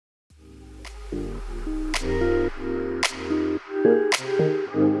Welcome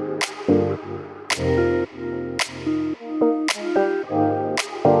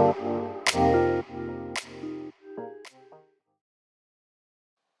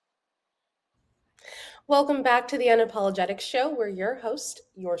back to the Unapologetic Show, where your host,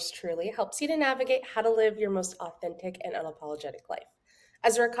 yours truly, helps you to navigate how to live your most authentic and unapologetic life.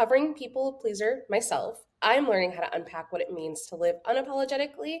 As a recovering people pleaser myself, I'm learning how to unpack what it means to live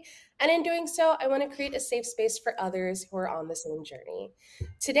unapologetically, and in doing so, I want to create a safe space for others who are on the same journey.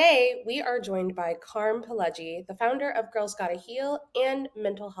 Today, we are joined by Carm Pileggi, the founder of Girls Gotta Heal and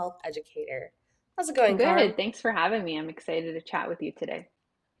mental health educator. How's it going, Good. Carm? Thanks for having me. I'm excited to chat with you today.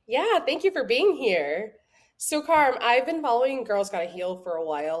 Yeah, thank you for being here. So, Carm, I've been following Girls Gotta Heal for a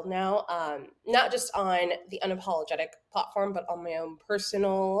while now, not just on the unapologetic platform, but on my own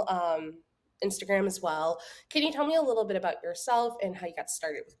personal Instagram as well. Can you tell me a little bit about yourself and how you got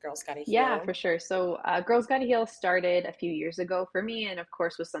started with Girls Gotta Yeah, for Heal? sure. So, Girls Gotta Heal started a few years ago for me, and of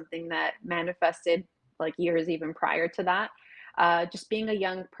course, was something that manifested like years even prior to that. Just being a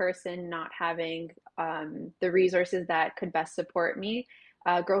young person, not having the resources that could best support me,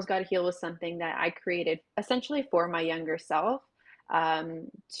 Girls Gotta Heal was something that I created essentially for my younger self,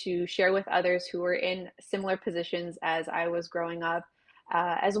 to share with others who were in similar positions as I was growing up,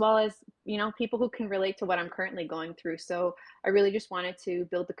 as well as people who can relate to what I'm currently going through. So I really just wanted to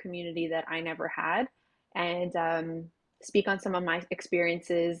build the community that I never had, and speak on some of my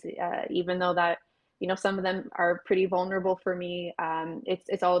experiences, even though that some of them are pretty vulnerable for me.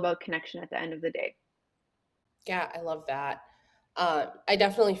 It's all about connection at the end of the day. Yeah, I love that. I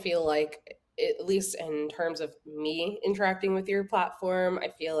definitely feel like, at least in terms of me interacting with your platform, I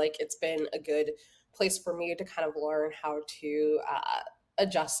feel like it's been a good place for me to kind of learn how to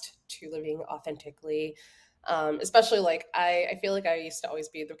adjust to living authentically. Especially like I feel like I used to always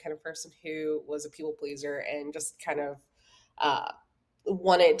be the kind of person who was a people pleaser and just kind of uh,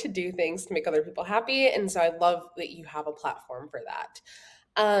 wanted to do things to make other people happy. And so I love that you have a platform for that.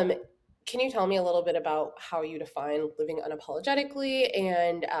 Um, can you tell me a little bit about how you define living unapologetically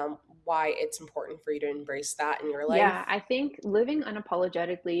and why it's important for you to embrace that in your Yeah, life? I think living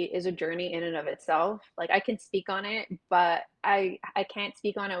unapologetically is a journey in and of itself. Like I can speak on it, but I can't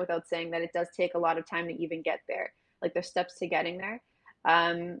speak on it without saying that it does take a lot of time to even get there. Like there's steps to getting there.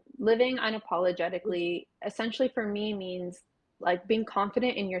 Living unapologetically essentially for me means like being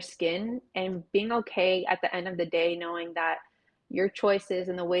confident in your skin and being okay at the end of the day, knowing that your choices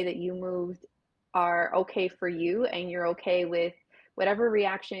and the way that you moved are okay for you and you're okay with whatever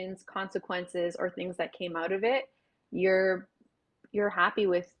reactions, consequences, or things that came out of it, you're you're happy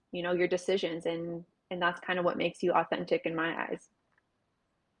with, your decisions, and that's kind of what makes you authentic in my eyes.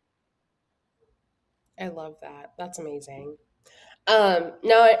 I love that. That's amazing. Now,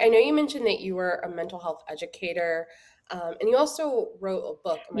 I know you mentioned that you were a mental health educator, and you also wrote a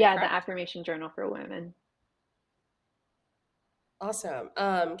book. Am I Yeah, the correct? affirmation journal for women. Awesome.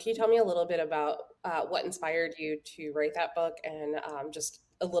 Can you tell me a little bit about what inspired you to write that book and just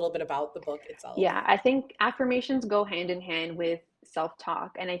a little bit about the book itself? Yeah, I think affirmations go hand in hand with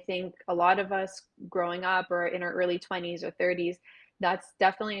self-talk. And I think a lot of us growing up or in our early 20s or 30s, that's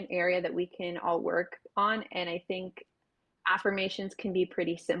definitely an area that we can all work on. And I think affirmations can be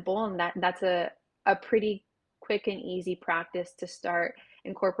pretty simple, and that's a pretty quick and easy practice to start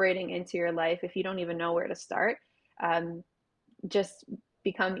incorporating into your life if you don't even know where to start. Um, just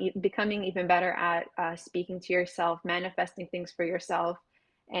becoming even better at speaking to yourself, manifesting things for yourself,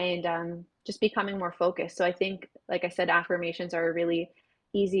 and just becoming more focused. So I think, like I said, affirmations are a really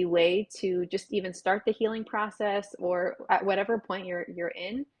easy way to just even start the healing process, or at whatever point you're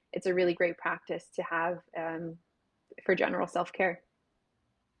in. It's a really great practice to have, for general self care.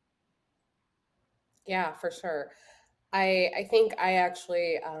 Yeah, for sure. I think I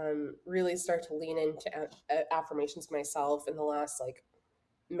actually really start to lean into affirmations myself in the last like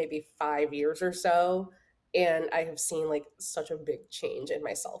maybe 5 years or so, and I have seen like such a big change in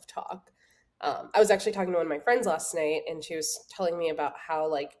my self talk. I was actually talking to one of my friends last night, and she was telling me about how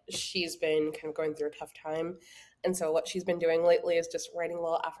like she's been kind of going through a tough time, and so what she's been doing lately is just writing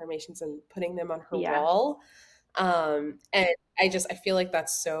little affirmations and putting them on her Yeah, wall. And I feel like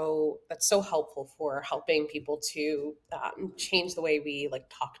that's so helpful for helping people to change the way we like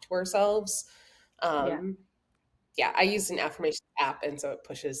talk to ourselves. yeah, Um, yeah, I use an affirmation app, and so it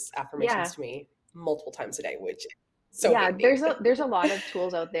pushes affirmations yeah. to me multiple times a day, which is so Yeah, handy. there's a lot of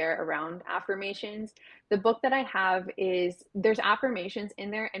tools out there around affirmations. The book that I have is there's affirmations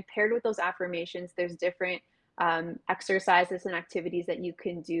in there, and paired with those affirmations, there's different exercises and activities that you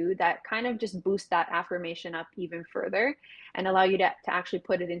can do that kind of just boost that affirmation up even further and allow you to actually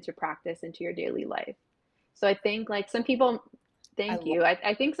put it into practice into your daily life. So I think like some people, I thank love you.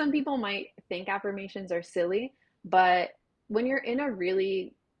 I think some people might think affirmations are silly, but when you're in a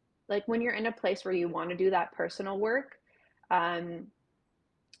really, like when you're in a place where you want to do that personal work, um,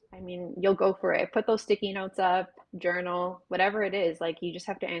 I mean, you'll go for it. Put those sticky notes up, journal, whatever it is. Like you just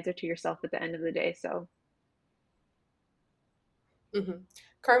have to answer to yourself at the end of the day. So, hmm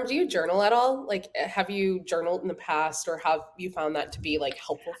Carm, do you journal at all? Like, have you journaled in the past, or have you found that to be like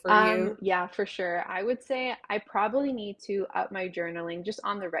helpful for you? yeah, for sure. I would say I probably need to up my journaling just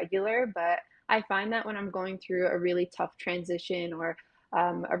on the regular, but I find that when I'm going through a really tough transition or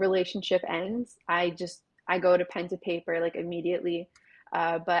a relationship ends, I go to pen to paper like immediately.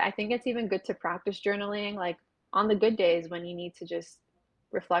 But I think it's even good to practice journaling like on the good days when you need to just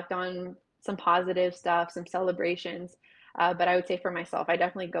reflect on some positive stuff, some celebrations. But I would say for myself, I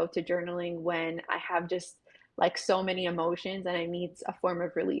definitely go to journaling when I have just like so many emotions and I need a form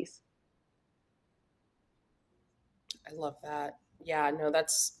of release. I love that. Yeah, no,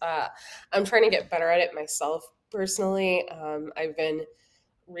 that's I'm trying to get better at it myself personally. I've been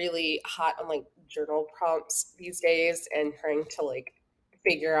really hot on like journal prompts these days and trying to like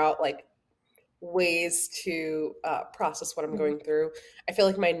figure out like ways to process what I'm Mhm. going through. I feel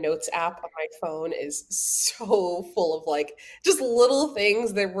like my notes app on my phone is so full of like just little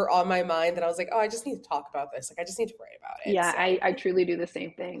things that were on my mind that I was like, oh, I just need to talk about this. Like, I just need to write about it. Yeah, So, I truly do the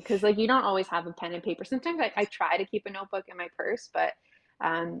same thing because like you don't always have a pen and paper. Sometimes I try to keep a notebook in my purse, but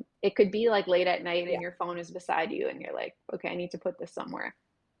it could be like late at night yeah, and your phone is beside you and you're like, okay, I need to put this somewhere.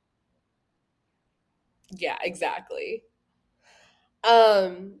 yeah, exactly.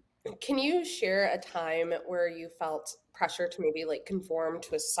 Um, can you share a time where you felt pressure to maybe like conform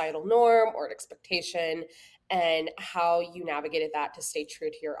to a societal norm or an expectation and how you navigated that to stay true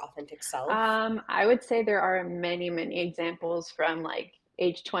to your authentic self? I would say there are many, many examples from like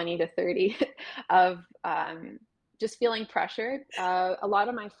age 20 to 30 of just feeling pressured. A lot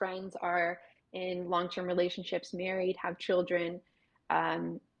of my friends are in long-term relationships, married, have children,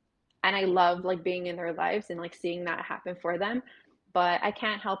 um, and I love like being in their lives and like seeing that happen for them. But I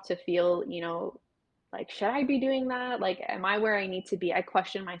can't help to feel, like, should I be doing that? Like, am I where I need to be? I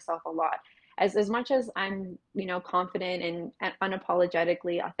question myself a lot. As much as I'm, confident and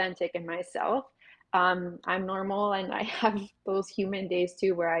unapologetically authentic in myself, I'm normal and I have those human days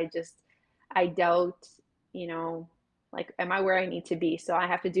too where I doubt, you know, like, am I where I need to be? So I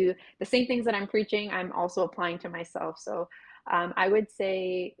have to do the same things that I'm preaching, I'm also applying to myself. So I would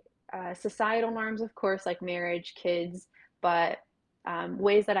say societal norms, of course, like marriage, kids, but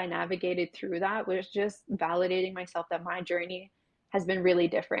ways that I navigated through that was just validating myself that my journey has been really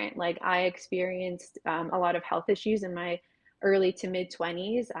different. Like I experienced a lot of health issues in my early to mid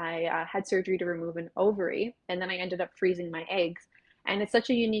 20s. I had surgery to remove an ovary, and then I ended up freezing my eggs. And it's such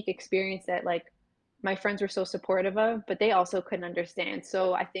a unique experience that like my friends were so supportive of, but they also couldn't understand.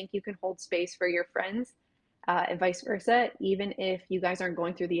 So I think you can hold space for your friends and vice versa, even if you guys aren't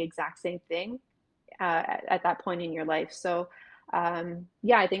going through the exact same thing at that point in your life. So,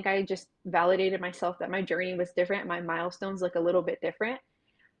 yeah, I think I just validated myself that my journey was different. My milestones look a little bit different.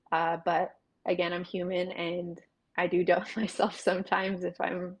 But again, I'm human and I do doubt myself sometimes if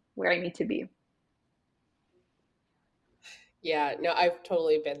I'm where I need to be. Yeah, no, I've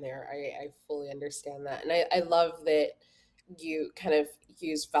totally been there. I fully understand that. And I love that you kind of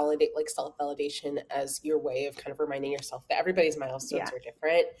use validate like self-validation as your way of kind of reminding yourself that everybody's Yeah, milestones are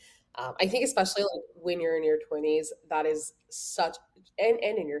different. I think especially like when you're in your 20s, that is such and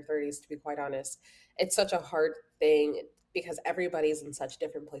in your 30s, to be quite honest, it's such a hard thing because everybody's in such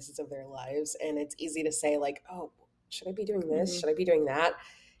different places of their lives. And it's easy to say, like, oh, should I be doing this? hmm Should I be doing that?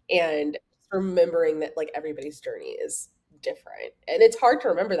 And remembering that like everybody's journey is different. And it's hard to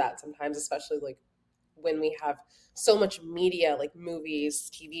remember that sometimes, especially like when we have so much media, like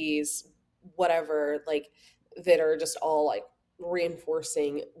movies, TVs, whatever, like that are just all like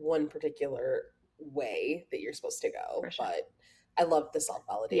reinforcing one particular way that you're supposed to go. for sure. But I love the self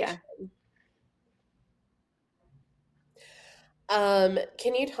validation. Yeah.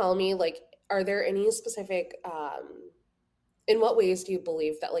 Can you tell me, like, are there any specific in what ways do you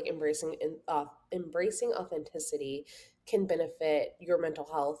believe that like embracing authenticity can benefit your mental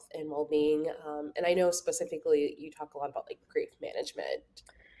health and well-being? And I know specifically you talk a lot about like grief management.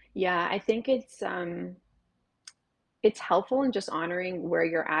 Yeah, I think it's helpful in just honoring where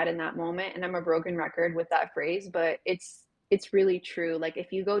you're at in that moment, and I'm a broken record with that phrase, but it's really true. Like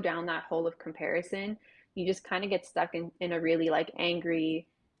if you go down that hole of comparison, you just kind of get stuck in a really like angry,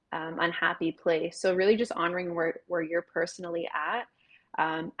 unhappy place. So really just honoring where you're personally at,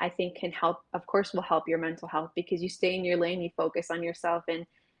 I think can help, of course, will help your mental health because you stay in your lane, you focus on yourself. And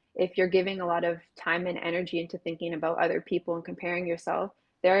if you're giving a lot of time and energy into thinking about other people and comparing yourself,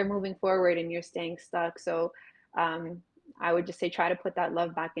 they're moving forward and you're staying stuck. So um, I would just say try to put that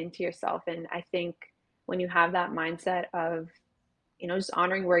love back into yourself. And I think when you have that mindset of, just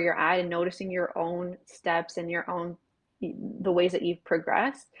honoring where you're at and noticing your own steps and your own the ways that you've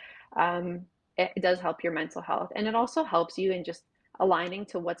progressed, um, it does help your mental health. And it also helps you in just aligning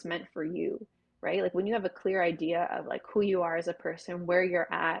to what's meant for you, right? Like when you have a clear idea of like who you are as a person, where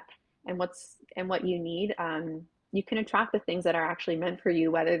you're at, and what you need, you can attract the things that are actually meant for you,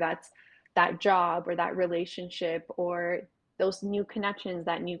 whether that's that job or that relationship or those new connections,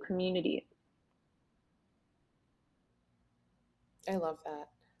 that new community. I love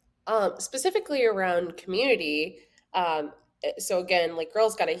that. Specifically around community. So again, like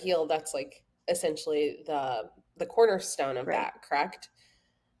Girls Gotta Heal, that's like essentially the cornerstone of Right. that, correct?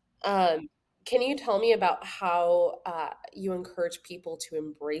 Um, can you tell me about how you encourage people to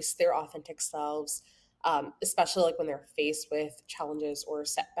embrace their authentic selves, especially like when they're faced with challenges or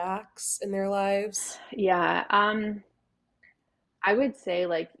setbacks in their lives? Yeah. I would say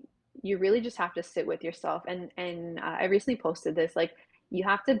like you really just have to sit with yourself and I recently posted this like you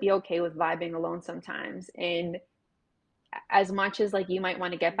have to be okay with vibing alone sometimes and as much as like you might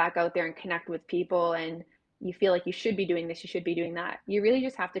want to get back out there and connect with people and you feel like you should be doing this, you should be doing that. You really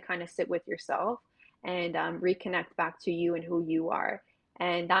just have to kind of sit with yourself and reconnect back to you and who you are.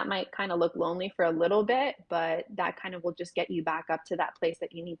 And that might kind of look lonely for a little bit, but that kind of will just get you back up to that place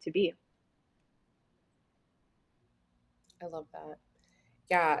that you need to be. I love that.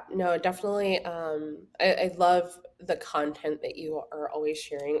 Yeah, no, definitely. I love the content that you are always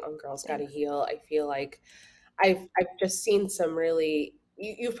sharing on Girls Gotta Thanks. Heal. I feel like I've just seen some really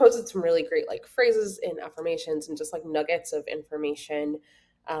you've posted some really great like phrases and affirmations and just like nuggets of information.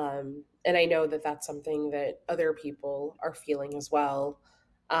 And I know that that's something that other people are feeling as well.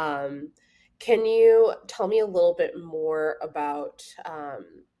 Um, can you tell me a little bit more about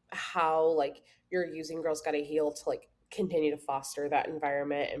how like you're using Girls Gotta Heal to like continue to foster that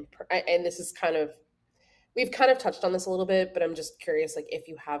environment and this is kind of we've kind of touched on this a little bit, but I'm just curious like if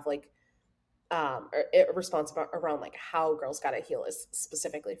you have like a response about, around like how Girls Gotta Heal is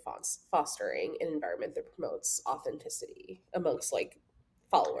specifically fostering an environment that promotes authenticity amongst like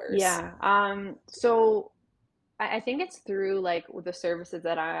followers. Yeah. So I think it's through like the services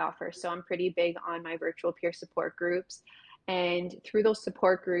that I offer. So I'm pretty big on my virtual peer support groups. And through those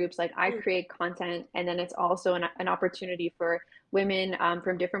support groups, like I Mm, create content, and then it's also an opportunity for women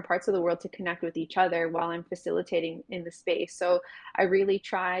from different parts of the world to connect with each other while I'm facilitating in the space. So I really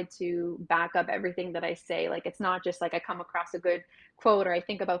try to back up everything that I say. Like it's not just like I come across a good quote or I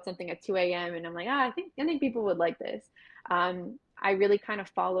think about something at 2 a.m. and I'm like, I think people would like this. I really kind of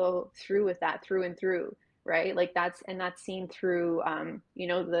follow through with that through and through, right? Like that's seen through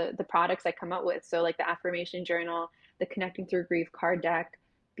the products I come up with. So like the affirmation journal, the connecting through grief card deck,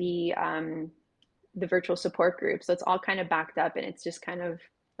 the virtual support group. So it's all kind of backed up and it's just kind of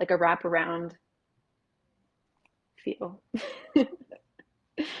like a wraparound feel.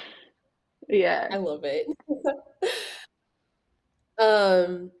 Yeah. I love it.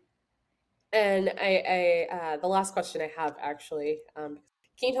 um, and the last question I have actually, can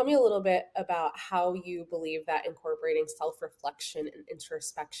you tell me a little bit about how you believe that incorporating self-reflection and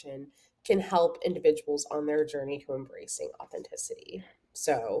introspection can help individuals on their journey to embracing authenticity?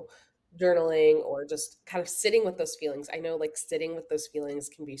 So, journaling or just kind of sitting with those feelings. I know like sitting with those feelings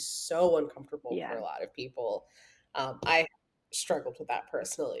can be so uncomfortable for Yeah. a lot of people. I struggled with that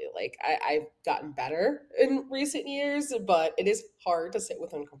personally. Like I've gotten better in recent years, but it is hard to sit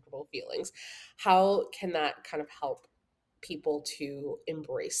with uncomfortable feelings. How can that kind of help people to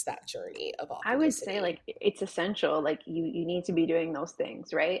embrace that journey of I would say authenticity? like it's essential. Like you need to be doing those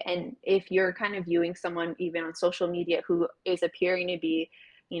things, right? And if you're kind of viewing someone even on social media who is appearing to be,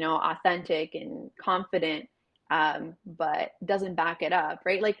 authentic and confident, but doesn't back it up,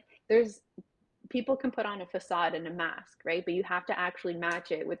 right? Like there's people can put on a facade and a mask, right? But you have to actually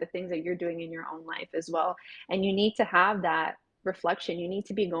match it with the things that you're doing in your own life as well. And you need to have that reflection. You need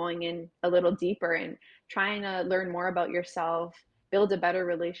to be going in a little deeper and trying to learn more about yourself, build a better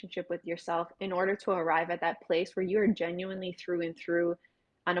relationship with yourself in order to arrive at that place where you are genuinely through and through,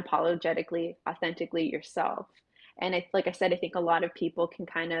 unapologetically, authentically yourself. And like I said, I think a lot of people can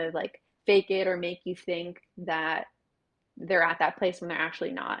kind of like fake it or make you think that they're at that place when they're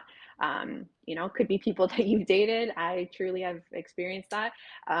actually not. Could be people that you've dated. I truly have experienced that.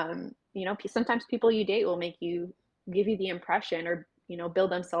 Sometimes people you date will make you give you the impression or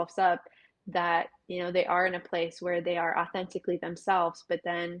build themselves up, that, they are in a place where they are authentically themselves. But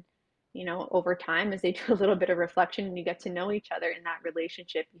then, over time, as they do a little bit of reflection and you get to know each other in that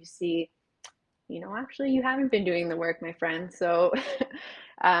relationship, you see, actually, you haven't been doing the work, my friend. So,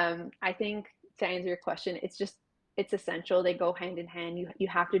 I think, to answer your question, it's essential. They go hand in hand. You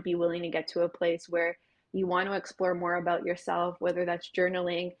have to be willing to get to a place where you want to explore more about yourself, whether that's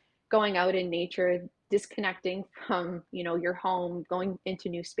journaling, going out in nature, disconnecting from, your home, going into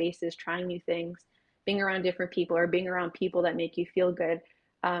new spaces, trying new things, being around different people, or being around people that make you feel good.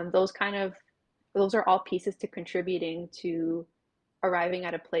 Those are all pieces to contributing to arriving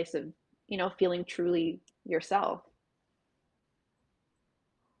at a place of, feeling truly yourself.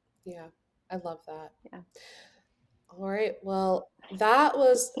 Yeah, I love that. Yeah. All right. Well, that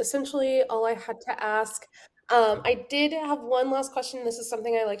was essentially all I had to ask. I did have one last question. This is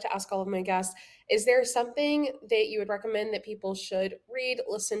something I like to ask all of my guests. Is there something that you would recommend that people should read,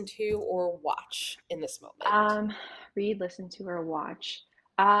 listen to, or watch in this moment? Um, Read, listen to, or watch.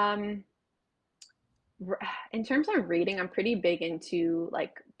 Um, in terms of reading, I'm pretty big into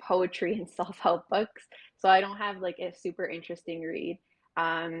like poetry and self-help books. So I don't have like a super interesting read.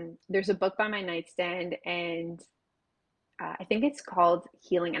 There's a book by my nightstand, and I think it's called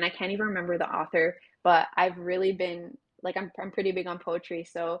Healing, and I can't even remember the author, but I've really been like, I'm pretty big on poetry.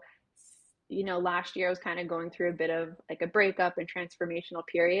 So, last year I was kind of going through a bit of like a breakup and transformational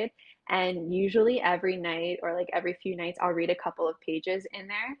period. And usually every night, or like every few nights, I'll read a couple of pages in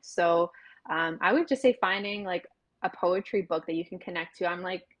there. So, I would just say finding like a poetry book that you can connect to.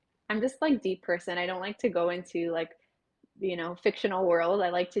 I'm just like deep person. I don't like to go into like, fictional world. I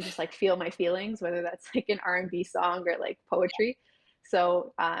like to just like feel my feelings, whether that's like an R&B song or like poetry.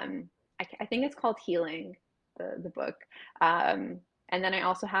 So, I think it's called Healing, the book. Um, and then I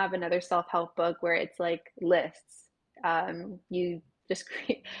also have another self-help book where it's like lists. You just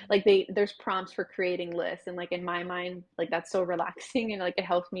create like, there's prompts for creating lists, and like in my mind, like that's so relaxing, and like it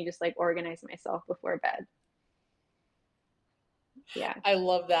helps me just like organize myself before bed. Yeah. I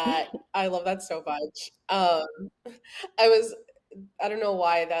love that. I love that so much. I was I don't know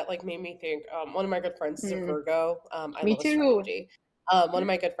why that like made me think. One of my good friends is a Mm, Virgo. I me love too. astrology. One of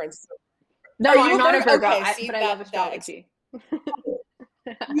my good friends. Are No, you I'm a not a Virgo? Virgo, Okay, see but I that love that astrology.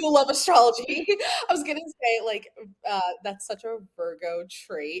 you love astrology. I was gonna say like that's such a Virgo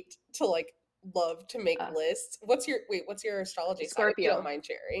trait to like love to make uh, lists. What's your astrology sign if you don't Scorpio. mind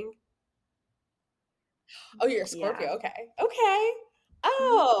sharing? Oh, you're a Yeah. Scorpio. Okay. Okay.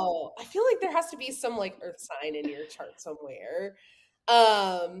 Oh, I feel like there has to be some like earth sign in your chart somewhere.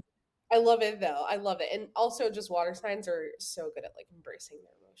 Um, I love it though. I love it. And also just water signs are so good at like embracing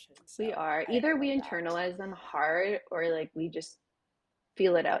their emotions. So We are. I Either love we that. internalize them hard, or like we just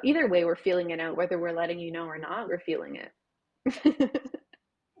feel it out. Either way, we're feeling it out, whether we're letting you know or not, we're feeling it.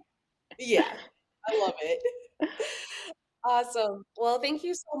 Yeah. I love it. Awesome. Well, thank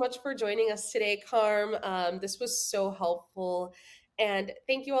you so much for joining us today, Carm. This was so helpful. And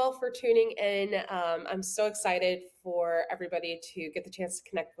thank you all for tuning in. I'm so excited for everybody to get the chance to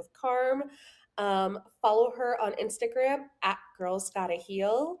connect with Carm. Follow her on Instagram at Girls Gotta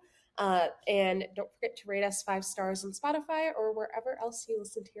Heal. And don't forget to rate us 5 stars on Spotify or wherever else you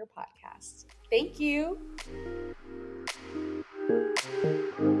listen to your podcast. Thank you.